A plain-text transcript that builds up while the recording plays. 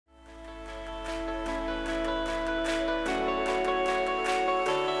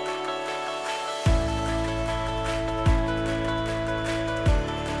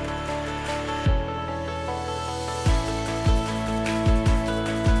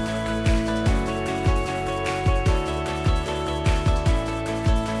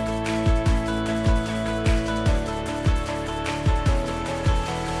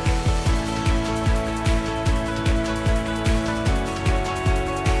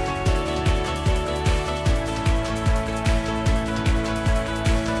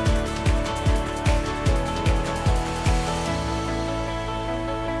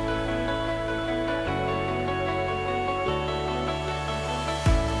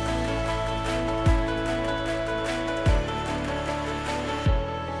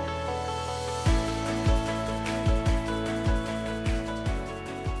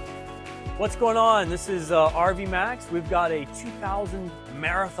What's going on? This is RV Max. We've got a 2000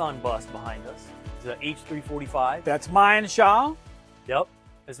 marathon bus behind us. It's an H3-45. That's mine, Shaw. Yep.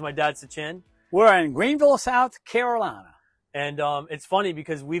 This is my dad, Sachin. We're in Greenville, South Carolina. And it's funny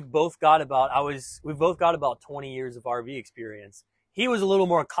because we've both got about 20 years of RV experience. He was a little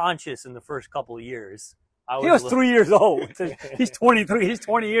more conscious in the first couple of years. He was 3 years old. He's 23. He's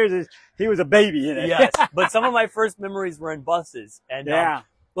 20 years. He was a baby in it. Yes. But some of my first memories were in buses. And yeah.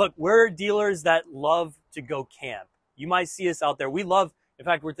 Look, we're dealers that love to go camp. You might see us out there. We love, in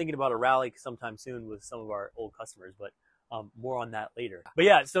fact, we're thinking about a rally sometime soon with some of our old customers, but more on that later. But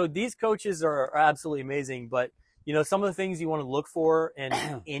yeah, so these coaches are absolutely amazing. But, you know, some of the things you want to look for in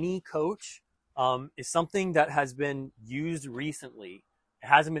any coach is something that has been used recently. It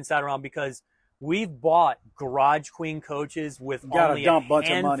hasn't been sat around because we've bought Garage Queen coaches with only a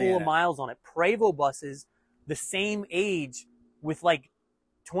handful of miles on it. Prevost buses, the same age with like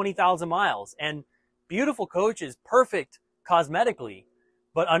 20,000 miles, and beautiful coaches, perfect cosmetically,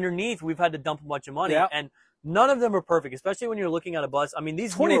 but underneath we've had to dump a bunch of money. Yep. And none of them are perfect, especially when you're looking at a bus. I mean,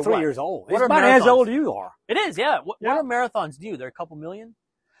 these 23 years old. What it's about as old as you are. It is, yeah. What are marathons do? They're a couple million?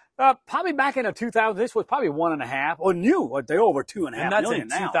 Probably back in the 2000s, this was probably 1.5 or new. They're over 2.5 million now. And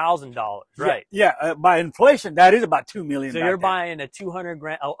that's in $2,000, right? Yeah, by inflation, that is about 2 million. So you're buying a 200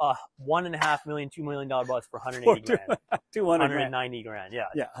 grand, $1.5 million, $2 million bus for 180 grand. 200 190 grand, yeah.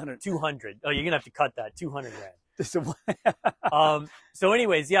 Yeah, 200. Oh, you're gonna have to cut that, 200 grand. So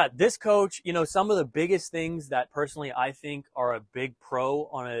anyways, yeah, this coach, you know, some of the biggest things that personally I think are a big pro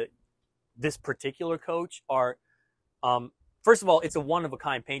on this particular coach are, first of all, it's a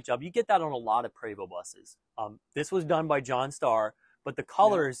one-of-a-kind paint job. You get that on a lot of Prevost buses. This was done by John Starr, but the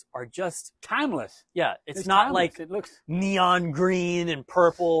colors are just timeless. Yeah, it's not timeless. Like it looks neon green and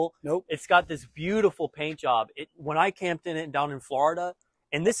purple. Nope. It's got this beautiful paint job. When I camped in it down in Florida,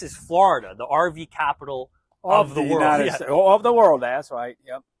 and this is Florida, the RV capital of the world. Of the world, that's right.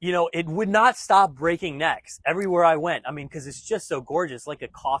 Yep. You know, it would not stop breaking necks everywhere I went. I mean, because it's just so gorgeous, like a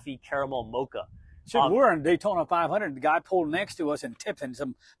coffee caramel mocha. We're in Daytona 500. The guy pulled next to us in Tiffin,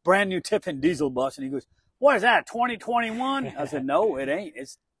 some brand new Tiffin diesel bus, and he goes, "What is that, 2021?" I said, "No, it ain't.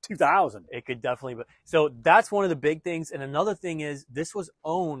 It's 2000." It could definitely be. So that's one of the big things. And another thing is this was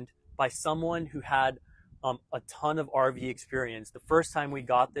owned by someone who had a ton of RV experience. The first time we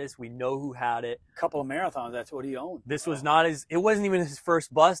got this, we know who had it. A couple of marathons, that's what he owned. This was not it wasn't even his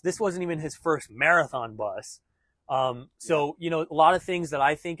first bus. This wasn't even his first marathon bus. So, you know, a lot of things that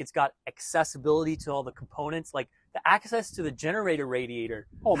I think it's got accessibility to all the components, like the access to the generator radiator.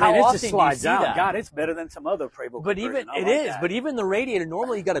 Oh man, it just slides out. God, it's better than some other Prevost. But even but even the radiator,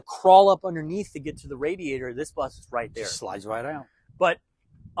 normally you got to crawl up underneath to get to the radiator. This bus is right there. Just slides right out. But,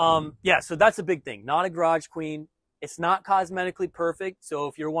 yeah, so that's a big thing. Not a Garage Queen. It's not cosmetically perfect. So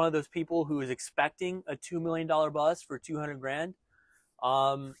if you're one of those people who is expecting a $2 million bus for 200 grand,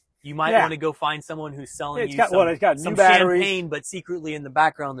 you might want to go find someone who's selling you some champagne, but secretly in the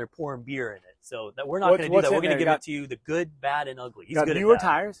background they're pouring beer in it. So that we're not going to do that. We're going to give it to you the good, bad, and ugly. He's got good newer at that.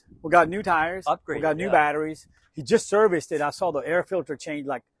 tires. We got new tires. Upgraded. We got new batteries. He just serviced it. I saw the air filter change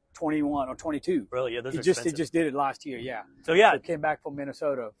like 21 or 22. Really? Yeah, those are expensive. He just did it last year. Yeah. So yeah, it came back from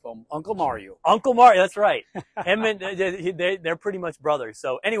Minnesota from Uncle Mario. Uncle Mario, that's right. Him and they're pretty much brothers.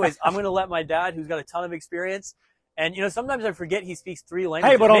 So anyways, I'm going to let my dad, who's got a ton of experience. And, you know, sometimes I forget he speaks 3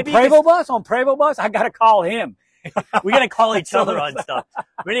 languages. Hey, but on Prevost bus, I got to call him. We got to call each other on stuff.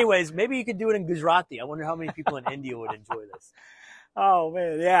 But anyways, maybe you could do it in Gujarati. I wonder how many people in India would enjoy this. Oh,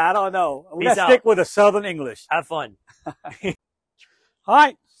 man. Yeah, I don't know. Let's stick with the Southern English. Have fun. All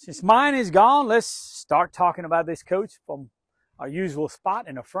right. Since mine is gone, let's start talking about this coach from our usual spot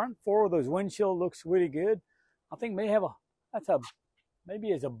in the front. 4 of those windshield looks really good. I think maybe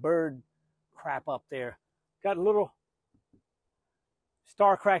it's a bird crap up there. Got a little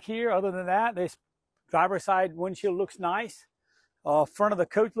star crack here. Other than that, this driver's side windshield looks nice. Front of the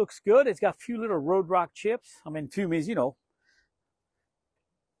coach looks good. It's got a few little road rock chips. I mean, few means, you know,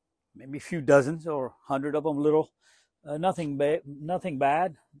 maybe a few dozens or 100 of them little. Nothing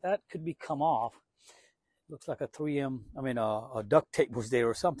bad. That could be come off. Looks like a 3M, a duct tape was there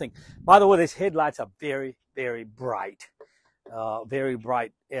or something. By the way, these headlights are very, very bright. Very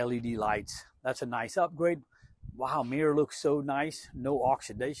bright LED lights. That's a nice upgrade. Wow, mirror looks so nice. No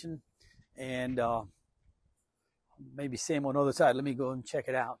oxidation. And maybe same on the other side. Let me go and check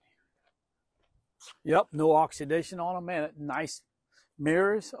it out. Yep, no oxidation on them, man. Nice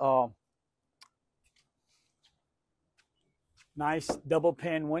mirrors. Nice double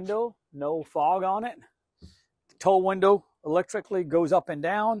pane window. No fog on it. The tow window electrically goes up and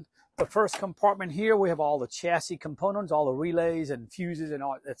down. the first compartment here, we have all the chassis components, all the relays and fuses and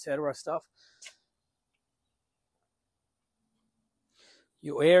all, etc. stuff.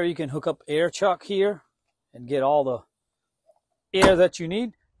 Your air, you can hook up air chuck here and get all the air that you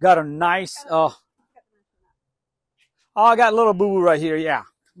need. Got a nice, oh, I got a little boo-boo right here, yeah.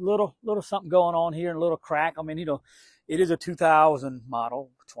 Little something going on here and a little crack. I mean, you know, it is a 2000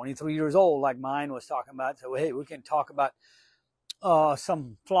 model, 23 years old, like mine was talking about. So, hey, we can talk about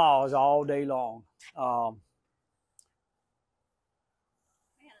some flaws all day long.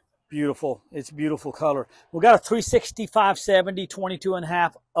 Beautiful. It's a beautiful color. We got a 360, 570, 22 and a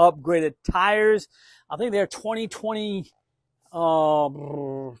half upgraded tires. I think they're 2020.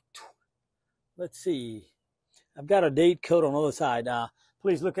 Let's see. I've got a date code on the other side.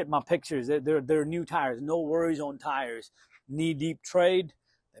 Please look at my pictures. They're new tires. No worries on tires. Knee-deep trade.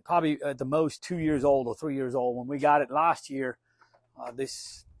 They're probably at the most 2 years old or 3 years old. When we got it last year,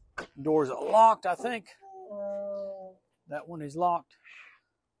 this doors are locked, I think. That one is locked.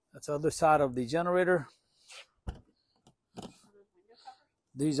 That's the other side of the generator.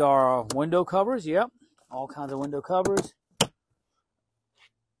 These are window covers. Yep. All kinds of window covers.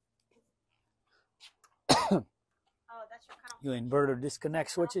 Your inverter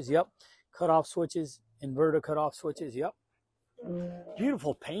disconnect switches. Yep. Cutoff switches. Inverter cutoff switches. Yep.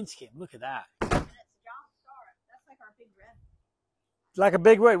 Beautiful paint scheme. Look at that. And it's John Star. That's like our big red. Like a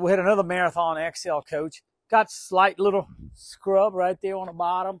big red. We had another Marathon XL coach. Got slight little scrub right there on the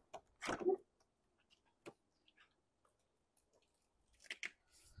bottom.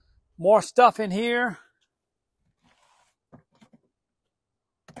 More stuff in here.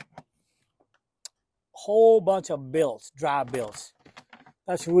 Whole bunch of belts, dry belts.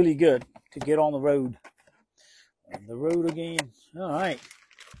 That's really good to get on the road. On the road again. All right.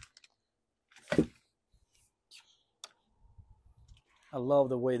 I love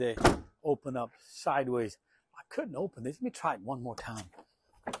the way they open up sideways. I couldn't open this. Let me try it one more time.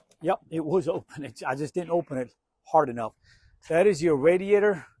 Yep, it was open. I just didn't open it hard enough. So that is your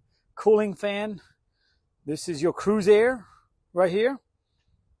radiator cooling fan. This is your cruise air right here.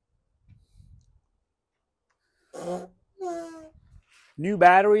 New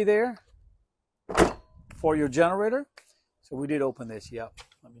battery there for your generator. So we did open this. Yep.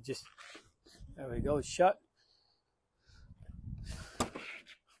 Let me just, there we go. It's shut.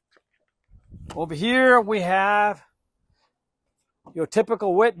 Over here we have your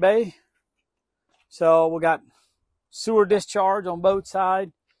typical wet bay. So we got sewer discharge on both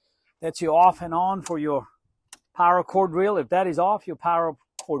sides. That's your off and on for your power cord reel. If that is off, your power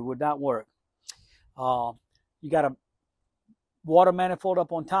cord would not work. You got a water manifold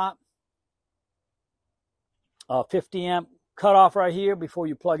up on top. 50 amp cutoff right here before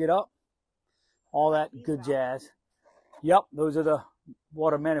you plug it up. All that good jazz. Yep, those are the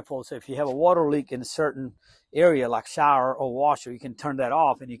water manifolds. So if you have a water leak in a certain area like shower or washer, you can turn that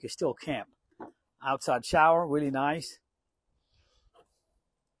off and you can still camp. Outside shower, really nice.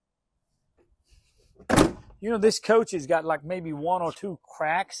 You know, this coach has got like maybe 1 or 2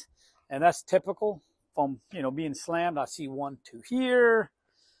 cracks, and that's typical from, you know, being slammed. I see 1, 2 here.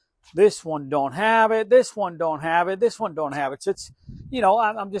 This one don't have it. This one don't have it. This one don't have it. So it's, you know,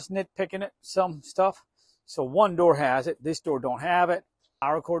 I'm just nitpicking it, some stuff. So one door has it. This door don't have it.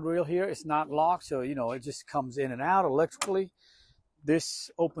 Power cord reel here, it's not locked. So, you know, it just comes in and out electrically.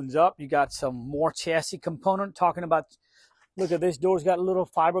 This opens up. You got some more chassis component talking about, look at this door's got a little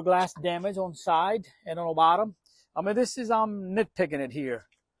fiberglass damage on side and on the bottom. I mean, this is, I'm nitpicking it here.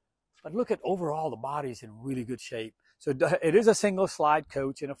 But look at overall, the body's in really good shape. So it is a single slide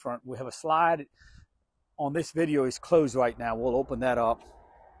coach in the front. We have a slide on this video. Is closed right now. We'll open that up.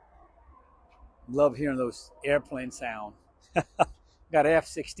 Love hearing those airplane sound. Got an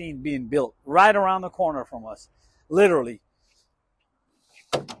F-16 being built right around the corner from us. Literally.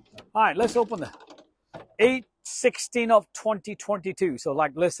 All right, let's open the 8/16 of 2022. So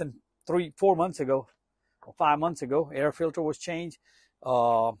like less than 3-4 months ago, or 5 months ago, air filter was changed.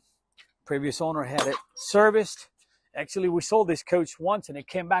 Previous owner had it serviced. Actually, we sold this coach once and it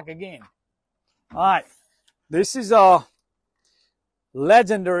came back again. All right. This is a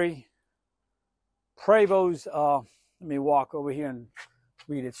legendary Prevost. Let me walk over here and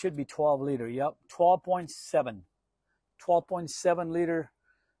read it. It should be 12 liter. Yep. 12.7. 12.7 liter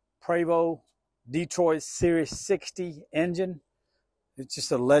Prevost Detriot Series 60 engine. It's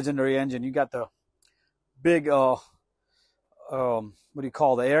just a legendary engine. You got the big, what do you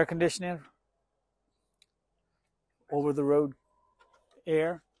call the air conditioner? Over the road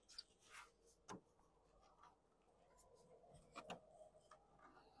air.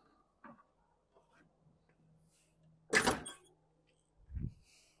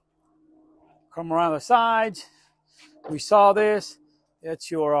 Come around the sides. We saw this.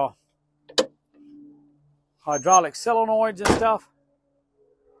 It's your hydraulic solenoids and stuff.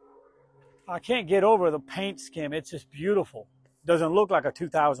 I can't get over the paint scheme. It's just beautiful. Doesn't look like a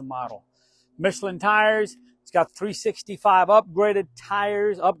 2000 model. Michelin tires. It's got 365 upgraded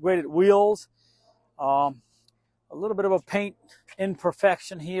tires, upgraded wheels. A little bit of a paint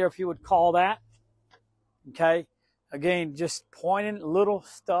imperfection here, if you would call that. Okay. Again, just pointing little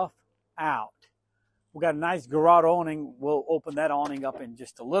stuff out. We got a nice garage awning. We'll open that awning up in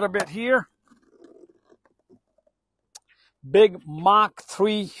just a little bit here. Big Mach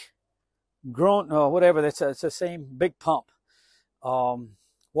 3 grown, whatever. It's the same big pump,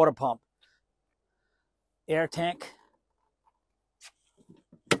 water pump, air tank.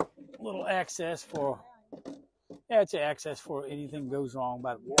 Little access for, yeah, it's an access for anything goes wrong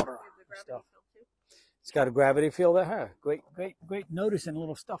about water stuff. It's got a gravity field there. Great noticing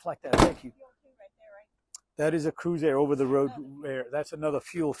little stuff like that. Thank you. That is a cruise air over the road air. That's another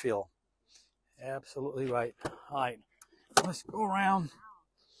fuel fill. Absolutely right. All right. Let's go around.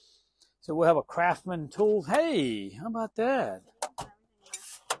 So we'll have a Craftsman tool. Hey, how about that?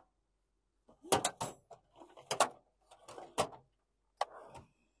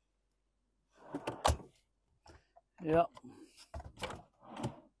 Yep.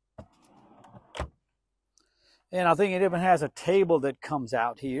 And I think it even has a table that comes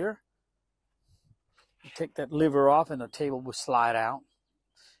out here. You take that lever off and the table will slide out.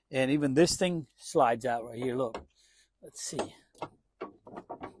 And even this thing slides out right here. Look. Let's see.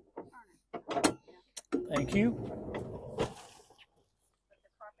 Thank you.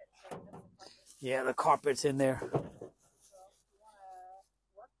 Yeah, the carpet's in there.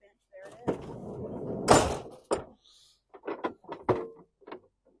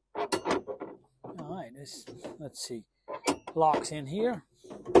 All right, let's see. Locks in here.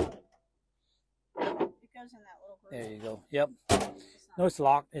 It goes in that little group. There you go. Yep. No, it's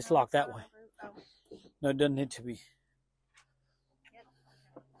locked. It's locked that way. No, it doesn't need to be.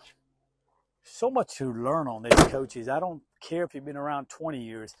 So much to learn on these coaches. I don't care if you've been around 20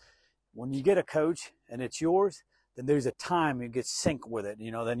 years. When you get a coach and it's yours, then there's a time you get sync with it. You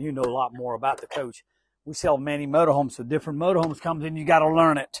know, then you know a lot more about the coach. We sell many motorhomes, so different motorhomes comes in. You got to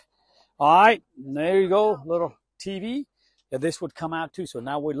learn it. All right, and there you go, little TV. Yeah, this would come out too. So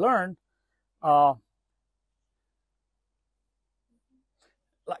now we learn. Like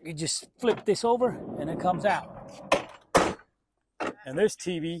you just flip this over and it comes out. And this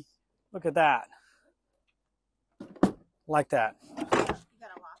TV. Look at that. Like that. You gotta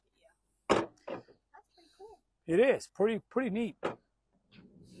lock it, yeah. That's pretty cool. It is. Pretty neat.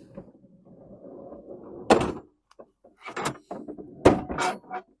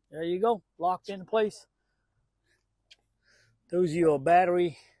 There you go. Locked in place. Those are your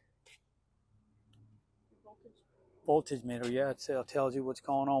battery voltage meter. Yeah, it tells you what's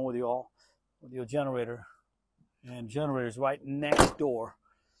going on with your generator. And generator's right next door.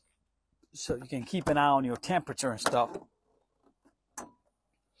 So you can keep an eye on your temperature and stuff.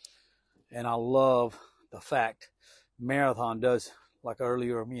 And I love the fact Marathon does, like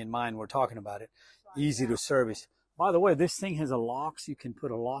earlier me and mine were talking about it, easy to service. By the way, this thing has a lock, so you can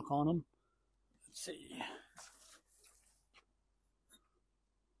put a lock on them. Let's see.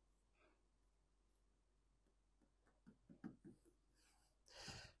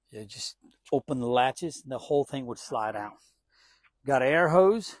 Yeah, just open the latches and the whole thing would slide out. Got an air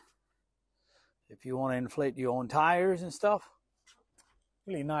hose. If you want to inflate your own tires and stuff,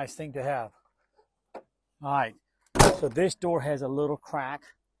 really nice thing to have. All right, so this door has a little crack.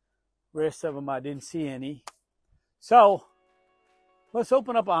 Rest of them I didn't see any. So let's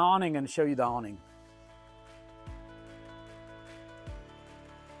open up an awning and show you the awning.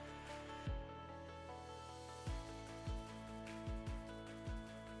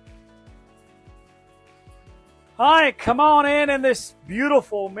 All right, come on in this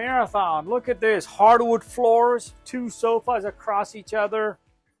beautiful Marathon. Look at this, hardwood floors, 2 sofas across each other.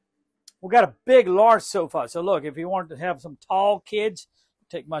 We got a big, large sofa. So look, if you want to have some tall kids,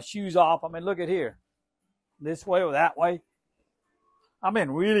 take my shoes off. I mean, look at here. This way or that way. I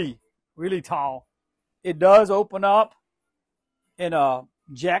mean, really, really tall. It does open up in a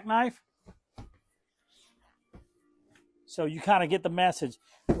jackknife. So you kind of get the message.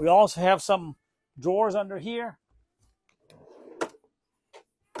 We also have some drawers under here.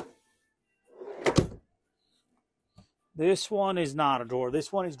 This one is not a drawer.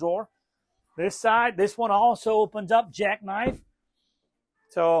 This one is drawer. This side, this one also opens up, jackknife.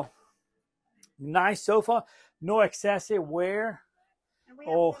 So, nice sofa. No excessive wear. And we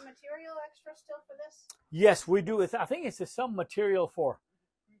have some material extra still for this? Yes, we do. I think it's some material for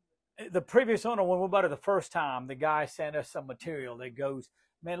the previous owner, when we bought it the first time, the guy sent us some material that goes,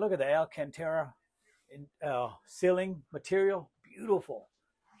 man, look at the Alcantara ceiling material. Beautiful.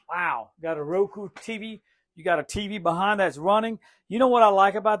 Wow. Got a Roku TV. You got a TV behind that's running. You know what I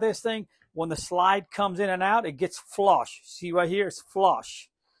like about this thing? When the slide comes in and out, it gets flush. See right here? It's flush.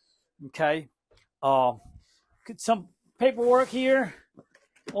 Okay. Some paperwork here.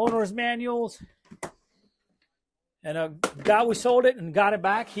 Owner's manuals. And a guy we sold it and got it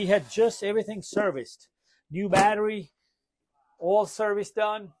back, he had just everything serviced. New battery, oil service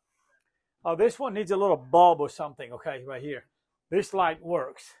done. This one needs a little bulb or something, okay, right here. This light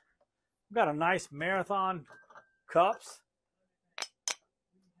works. We've got a nice Marathon cups.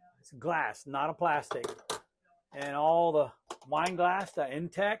 It's glass, not a plastic. And all the wine glass, the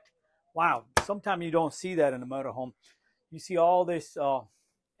intact. Wow, sometimes you don't see that in a motorhome. You see all this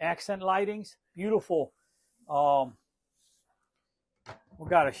accent lightings, beautiful. We've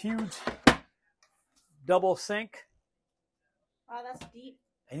got a huge double sink. Wow, that's deep.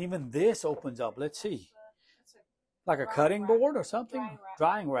 And even this opens up. Let's see. Like a Drying cutting rack. board or something? Drying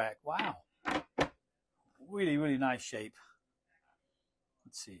Drying rack. rack. Wow. Really, really nice shape.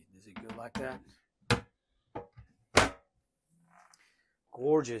 Let's see. Does it go like that?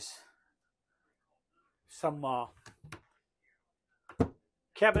 Gorgeous. Some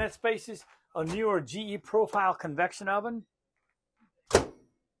cabinet spaces. A newer GE profile convection oven.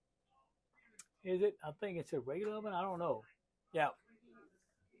 Is it? I think it's a regular oven. I don't know. Yeah.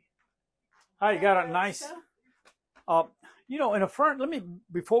 I got a nice. You know, in the front.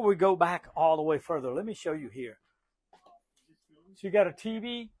 Before we go back all the way further, let me show you here. So you got a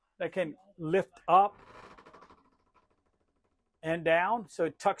TV that can lift up and down, so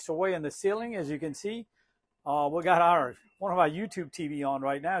it tucks away in the ceiling, as you can see. We got one of our YouTube TV on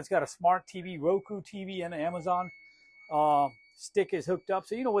right now. It's got a smart TV, Roku TV, and an Amazon stick is hooked up.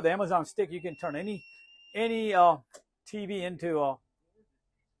 So you know, with the Amazon stick, you can turn any TV into a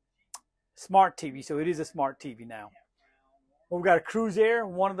smart TV. So it is a smart TV now. We've got a cruise air.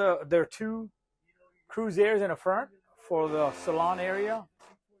 There are two cruise airs in the front for the salon area.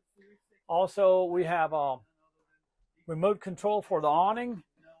 Also, we have a remote control for the awning,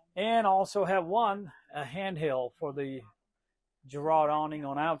 and also have a handheld for the Gerard awning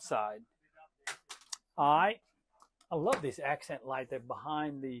on outside. All right. I love this accent light there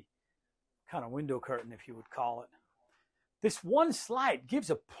behind the kind of window curtain, if you would call it. This one slide gives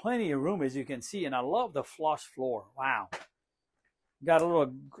a plenty of room, as you can see, and I love the flush floor. Wow. Got a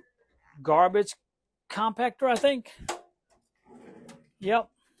little garbage compactor, I think. Yep.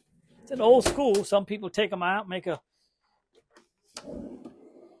 It's an old school. Some people take them out, make a...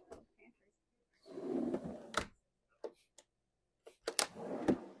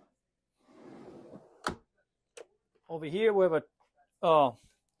 Over here we have a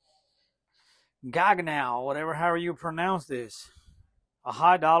Gaggenau, whatever, however you pronounce this. A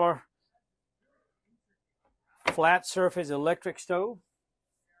high dollar flat surface electric stove.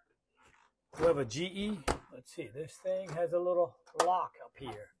 We have a GE. Let's see, this thing has a little lock up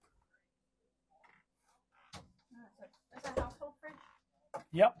here. Is that a household fridge?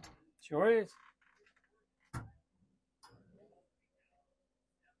 Yep, sure is.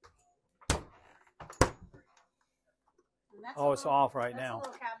 Oh, it's off right now. That's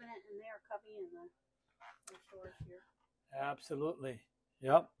a little cabinet in there, cubby in the storage here. Absolutely.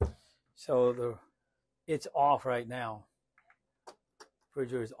 Yep. So it's off right now.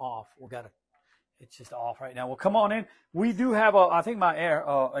 Refrigerator is off. It's just off right now. Well, come on in. We do have I think my air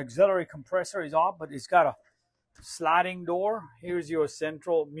auxiliary compressor is off, but it's got a sliding door. Here's your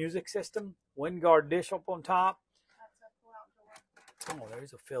central music system. Wind guard dish up on top. Oh,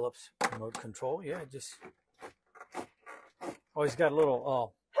 there's a Philips remote control. Yeah, just... Oh, he's got a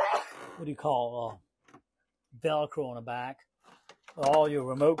little, what do you call, Velcro on the back. All your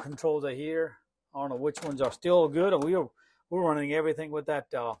remote controls are here. I don't know which ones are still good. We're running everything with that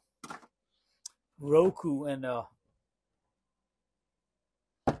Roku and... All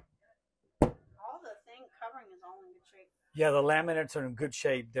the thing covering is all in good shape. Yeah, the laminates are in good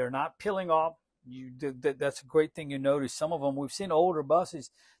shape. They're not peeling off. That's a great thing you notice. Some of them, we've seen older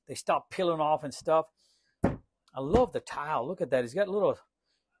buses, they stop peeling off and stuff. I love the tile. Look at that. It's got a little,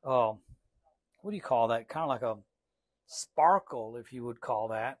 what do you call that? Kind of like a sparkle, if you would call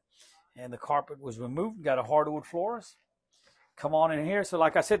that. And the carpet was removed. Got a hardwood floors. Come on in here. So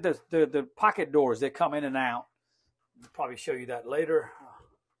like I said, the pocket doors, they come in and out. I'll probably show you that later.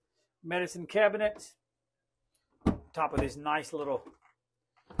 Medicine cabinet. Top of this nice little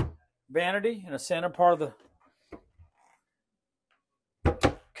vanity in the center part of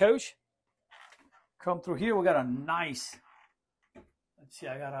the coach. Come through here, we got a nice, let's Let's see,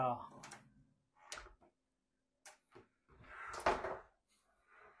 I got a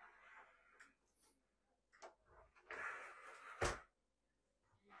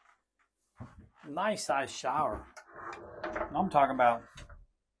nice size shower. I'm talking about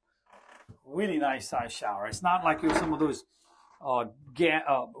really nice size shower. It's not like some of those what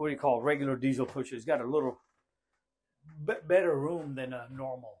do you call regular diesel pushers. It's got a little better room than a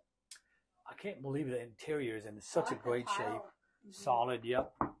normal. I can't believe the interior is in such a great shape. Solid,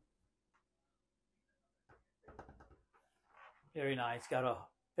 yep. Very nice. Got a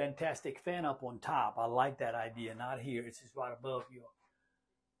fantastic fan up on top. I like that idea. Not here. It's just right above you.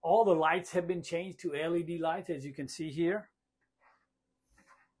 All the lights have been changed to LED lights, as you can see here.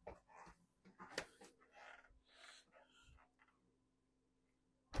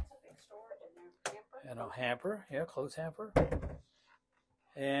 And a hamper, yeah, clothes hamper.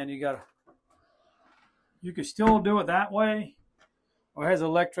 And you can still do it that way, or it has an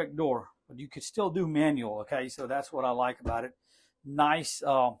electric door, but you could still do manual, okay? So that's what I like about it. Nice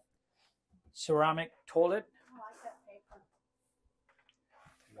ceramic toilet. I like that paper.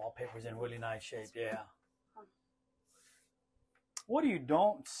 Wallpaper's in really nice shape, yeah. What you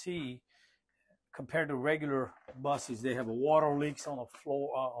don't see compared to regular buses, they have water leaks on the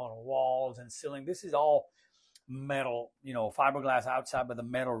floor, on the walls and ceiling. This is all metal, fiberglass outside with a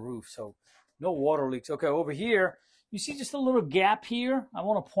metal roof, so no water leaks. Okay, over here, you see just a little gap here. I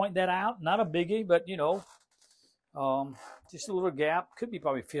want to point that out. Not a biggie, but just a little gap. Could be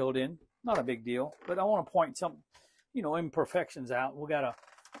probably filled in. Not a big deal, but I want to point some, imperfections out. We got a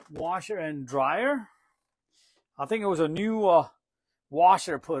washer and dryer. I think it was a new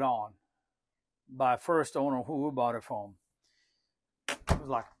washer put on by first owner who we bought it from. It was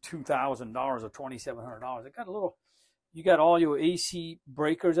like $2,000 or $2,700. It got a little. You got all your AC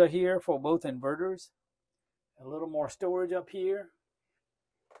breakers are here for both inverters. A little more storage up here.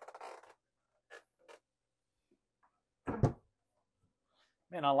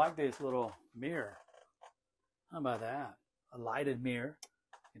 Man, I like this little mirror. How about that? A lighted mirror.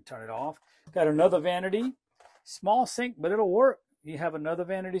 You can turn it off. Got another vanity. Small sink, but it'll work. You have another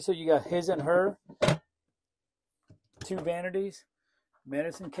vanity, so you got his and her. Two vanities.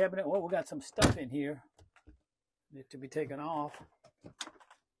 Medicine cabinet. Well, we got some stuff in here. Need to be taken off.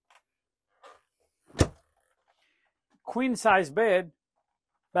 Queen size bed.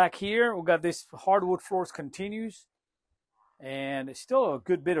 Back here, we got this hardwood floors continues. And it's still a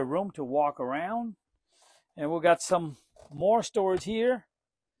good bit of room to walk around. And we've got some more storage here.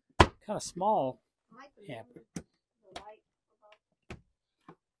 Kind of small. Hamper.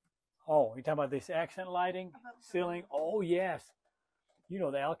 Oh, you're talking about this accent lighting, ceiling? Oh, yes. The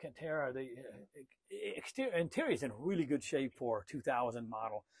Alcantara, the interior is in really good shape for a 2000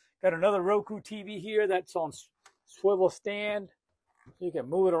 model. Got another Roku TV here that's on swivel stand. So you can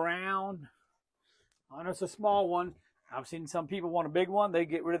move it around. I know it's a small one. I've seen some people want a big one. They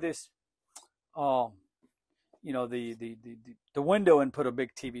get rid of this, the window and put a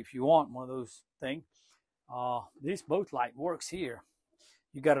big TV if you want one of those things. This both light works here.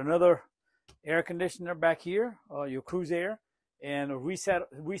 You got another air conditioner back here, your cruise air, and a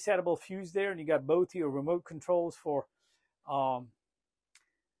resettable fuse there. And you got both your remote controls for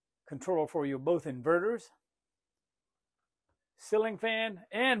controller for your both inverters. Ceiling fan,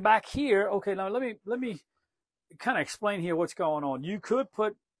 and back here. Okay, now let me kind of explain here what's going on. You could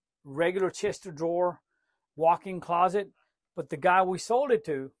put regular chest of drawer, walk-in closet, but the guy we sold it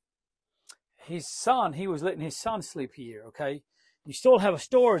to, his son, he was letting his son sleep here. Okay. You still have a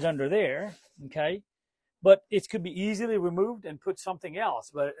storage under there, okay? But it could be easily removed and put something else.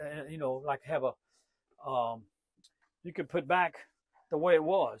 But, like have a, you could put back the way it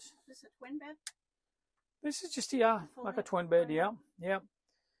was. Is this a twin bed? This is just, like a twin bed, yeah.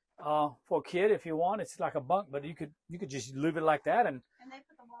 For a kid, if you want, it's like a bunk, but you could just leave it like that. And they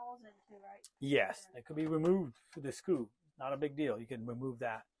put the walls in too, right? Yes, it could be removed with the screw. Not a big deal. You can remove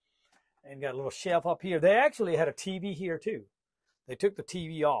that. And got a little shelf up here. They actually had a TV here, too. They took the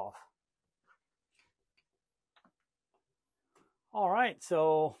TV off. All right,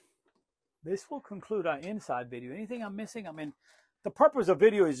 so this will conclude our inside video. Anything I'm missing? I mean, the purpose of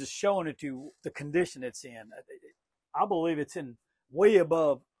video is just showing it to the condition it's in. I believe it's in way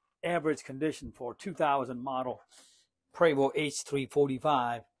above average condition for 2000 model Prevost H3-45.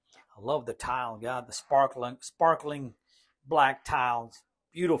 I love the tile. God, the sparkling black tiles.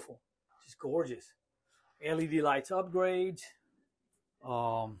 Beautiful. Just gorgeous. LED lights upgrades.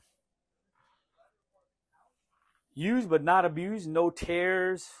 Used but not abused, no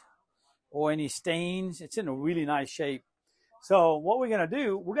tears or any stains. It's in a really nice shape. So what we're going to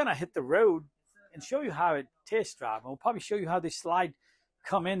do, we're going to hit the road and show you how it test drive. We'll probably show you how they slide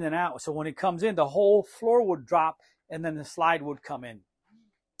come in and out. So when it comes in, the whole floor would drop and then the slide would come in.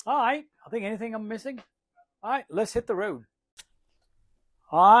 All right. I think anything I'm missing? All right. Let's hit the road.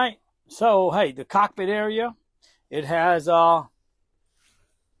 All right. So, hey, the cockpit area, it has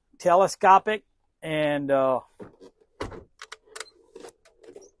telescopic and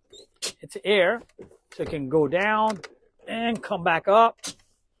it's air. So it can go down and come back up.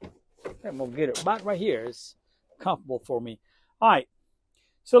 And we'll get it about right here. It's comfortable for me. All right.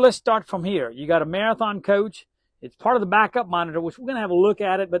 So let's start from here. You got a marathon coach. It's part of the backup monitor, which we're going to have a look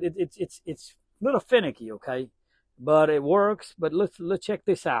at it, but it's a little finicky, okay? But it works. But let's check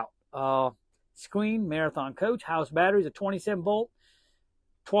this out. Screen, marathon coach, house batteries, a 27 volt,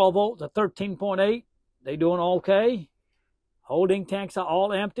 12 volts, a 13.8. They doing okay. Holding tanks are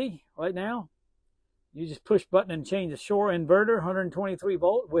all empty right now. You just push button and change the shore inverter, 123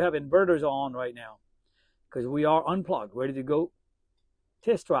 volt. We have inverters on right now because we are unplugged, ready to go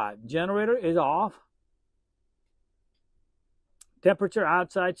test drive. Generator is off. Temperature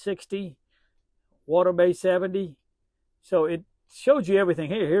outside 60. Water bay 70. So it shows you everything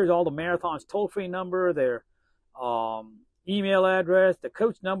here. Here's all the marathon's toll-free number, their email address. The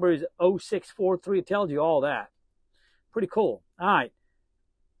coach number is 0643. It tells you all that. Pretty cool. All right.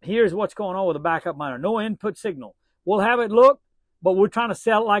 Here's what's going on with the backup monitor. No input signal. We'll have it look, but we're trying to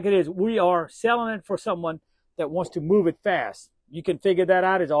sell it like it is. We are selling it for someone that wants to move it fast. You can figure that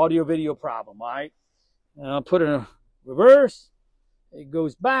out. It's audio-video problem, all right? Put it in reverse. It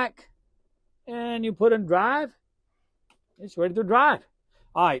goes back, and you put in drive. It's ready to drive.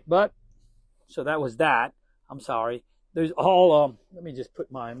 All right, but, so that was that. I'm sorry. There's all, let me just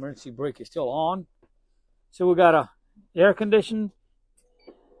put my emergency brake is still on. So we got a air condition.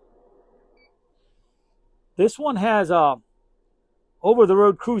 This one has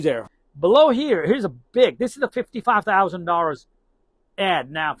over-the-road cruise air. Below here, here's a big, this is a $55,000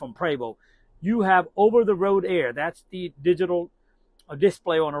 ad now from Prevost. You have over-the-road air. That's the digital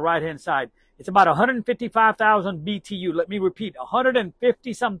display on the right-hand side. It's about 155,000 BTU. Let me repeat,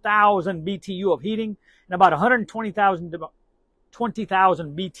 150-some thousand BTU of heating and about 120,000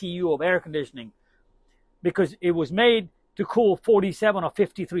 BTU of air conditioning because it was made to cool 47 or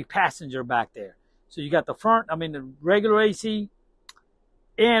 53 passenger back there. So you got the front, the regular AC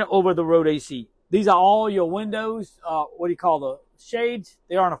and over-the-road AC. These are all your windows, what do you call the shades?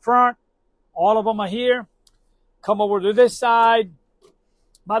 They are on the front. All of them are here. Come over to this side.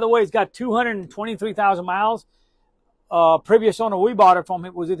 By the way, it's got 223,000 miles. Previous owner we bought it from,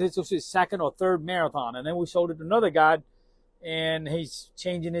 this was his second or third marathon. And then we sold it to another guy, and he's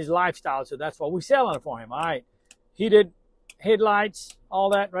changing his lifestyle. So that's why we're selling it for him. All right. Heated headlights, all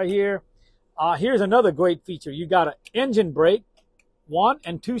that right here. Here's another great feature. You got an engine brake, 1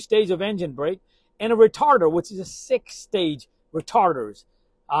 and 2 stage of engine brake, and a retarder, which is a 6-stage retarders.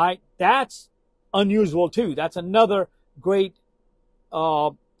 All right, that's unusual too. That's another great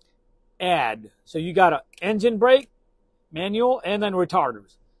ad. So you got an engine brake, manual, and then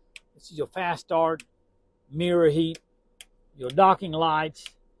retarders. This is your fast start, mirror heat, your docking lights,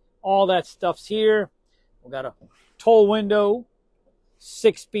 all that stuff's here. We got a toll window,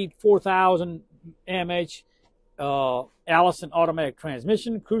 6-speed, 4,000 mAh, Allison automatic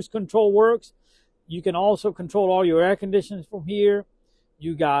transmission, cruise control works. You can also control all your air conditioners from here.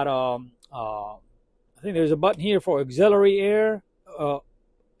 You got, I think there's a button here for auxiliary air,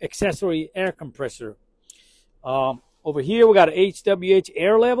 accessory air compressor. Over here, we got an HWH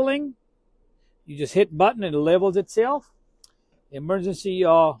air leveling. You just hit button and it levels itself. Emergency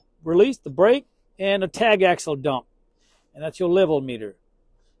release, the brake, and a tag axle dump. And that's your level meter.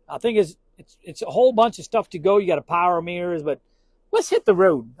 I think it's a whole bunch of stuff to go. You got a power mirrors, but let's hit the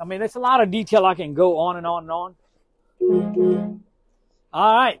road. There's a lot of detail I can go on and on and on.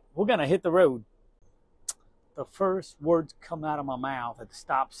 All right, we're going to hit the road. The first words come out of my mouth at the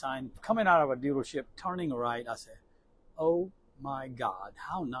stop sign, coming out of a dealership, turning right, I said, oh my God,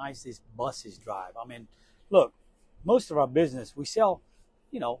 how nice these buses drive. Look, most of our business, we sell,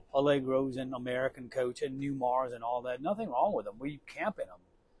 Allegros and American Coach and Newmars and all that. Nothing wrong with them. We camp in them.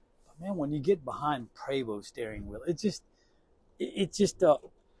 But man, when you get behind Prevost steering wheel, it's just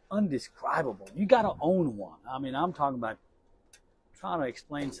undescribable. You got to own one. I'm talking about trying to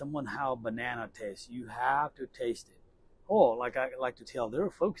explain to someone how banana tastes. You have to taste it. Oh, like I like to tell, there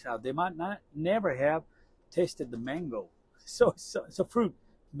are folks out there might never have tasted the mango. So it's a fruit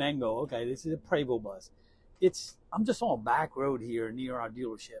mango. Okay, this is a Prevost bus. I'm just on a back road here near our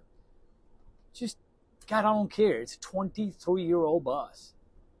dealership. God, I don't care. It's a 23-year-old bus.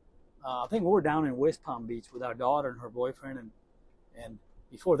 I think we were down in West Palm Beach with our daughter and her boyfriend, and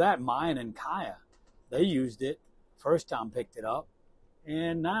before that, Mayan and Kaya, they used it. First time picked it up.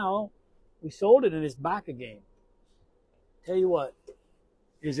 And now we sold it and it's back again. Tell you what,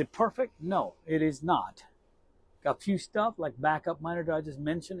 is it perfect? No, it is not. Got a few stuff like backup monitor I just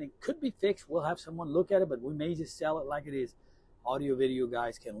mentioned. It could be fixed. We'll have someone look at it, but we may just sell it like it is. Audio video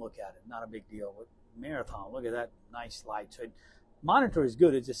guys can look at it. Not a big deal. But Marathon, look at that nice light. So monitor is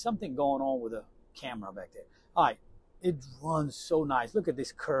good. It's just something going on with the camera back there. All right, it runs so nice. Look at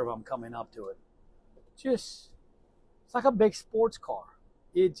this curve I'm coming up to it. Just, it's like a big sports car.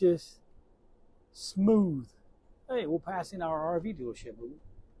 It just smooth. Hey, we'll pass in our RV dealership.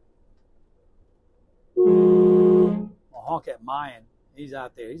 I'll honk at Mayan. He's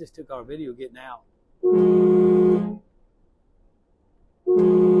out there. He just took our video getting out.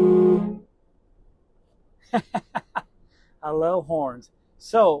 I love horns.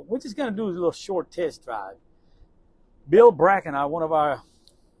 So we're just going to do a little short test drive. Bill Bracken, one of our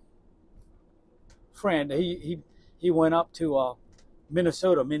friend, he went up to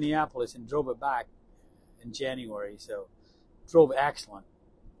Minnesota, Minneapolis, and drove it back in January. So drove excellent.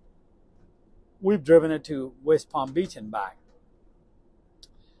 We've driven it to West Palm Beach and back.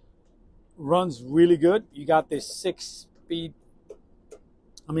 Runs really good. You got this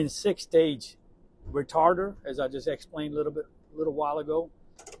 6-stage retarder, as I just explained a little while ago.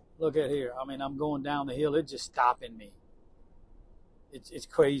 Look at here. I mean, I'm going down the hill. It's just stopping me. It's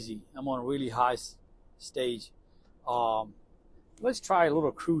crazy. I'm on a really high stage. Let's try a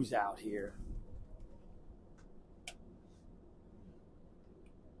little cruise out here.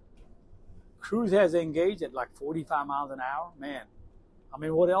 Cruise has engaged at like 45 miles an hour. Man, I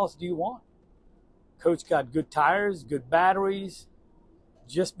mean, what else do you want? Coach got good tires, good batteries,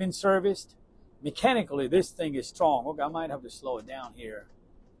 just been serviced. Mechanically, this thing is strong. Okay, I might have to slow it down here.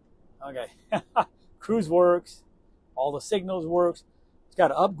 Okay, cruise works. All the signals works. It's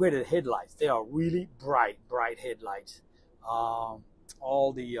got upgraded headlights. They are really bright headlights. All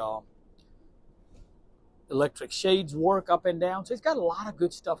the electric shades work up and down. So it's got a lot of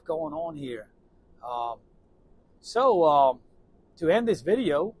good stuff going on here. To end this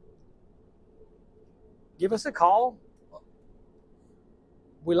video, give us a call.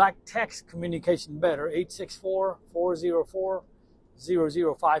 We like text communication better.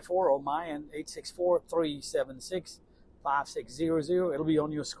 864-404-0054 or mine 864-376-5600. It'll be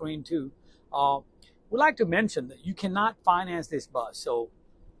on your screen too. We'd like to mention that you cannot finance this bus. So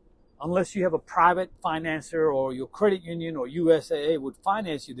unless you have a private financer or your credit union or USAA would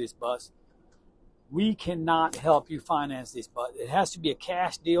finance you this bus, we cannot help you finance this bus. It has to be a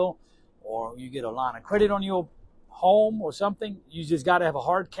cash deal, or you get a line of credit on your home or something. You just got to have a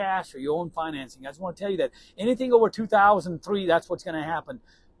hard cash or your own financing. I just want to tell you that anything over 2003, that's what's going to happen.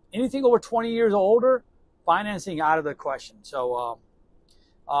 Anything over 20 years or older, financing out of the question. So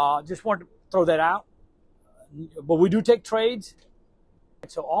just wanted to throw that out. But we do take trades.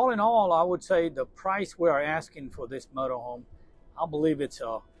 So all in all, I would say the price we are asking for this motorhome, I believe it's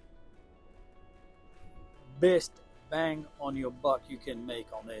a best bang on your buck you can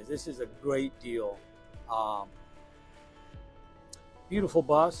make on this. This is a great deal. Beautiful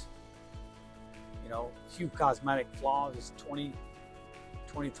bus. You know, few cosmetic flaws. It's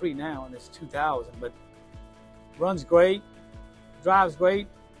 2023 now, and it's 2000, but runs great, drives great.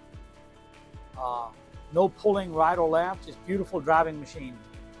 No pulling right or left, just beautiful driving machine.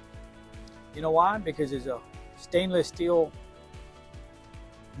 You know why? Because it's a stainless steel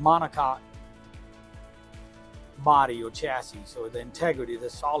monocoque body or chassis, so the integrity is a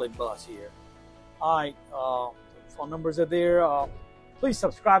solid bus here. All right, phone numbers are there. Please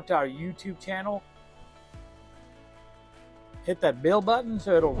subscribe to our YouTube channel. Hit that bell button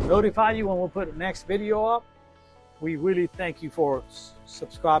so it'll notify you when we'll put the next video up. We really thank you for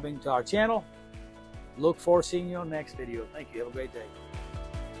subscribing to our channel. Look forward to seeing you on the next video. Thank you. Have a great day.